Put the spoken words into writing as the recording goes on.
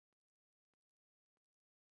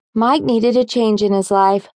Mike needed a change in his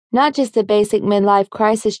life, not just a basic midlife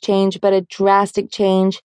crisis change, but a drastic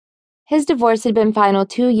change. His divorce had been final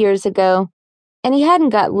 2 years ago, and he hadn't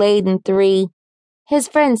got laid in 3. His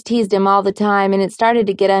friends teased him all the time, and it started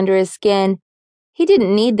to get under his skin. He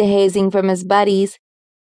didn't need the hazing from his buddies.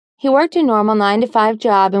 He worked a normal 9-to-5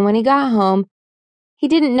 job, and when he got home, he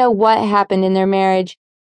didn't know what happened in their marriage.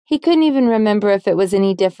 He couldn't even remember if it was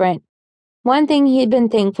any different. One thing he had been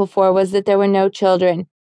thankful for was that there were no children.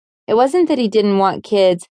 It wasn't that he didn't want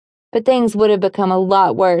kids, but things would have become a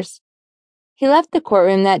lot worse. He left the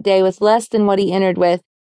courtroom that day with less than what he entered with.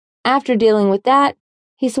 After dealing with that,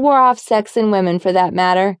 he swore off sex and women for that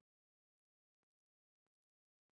matter.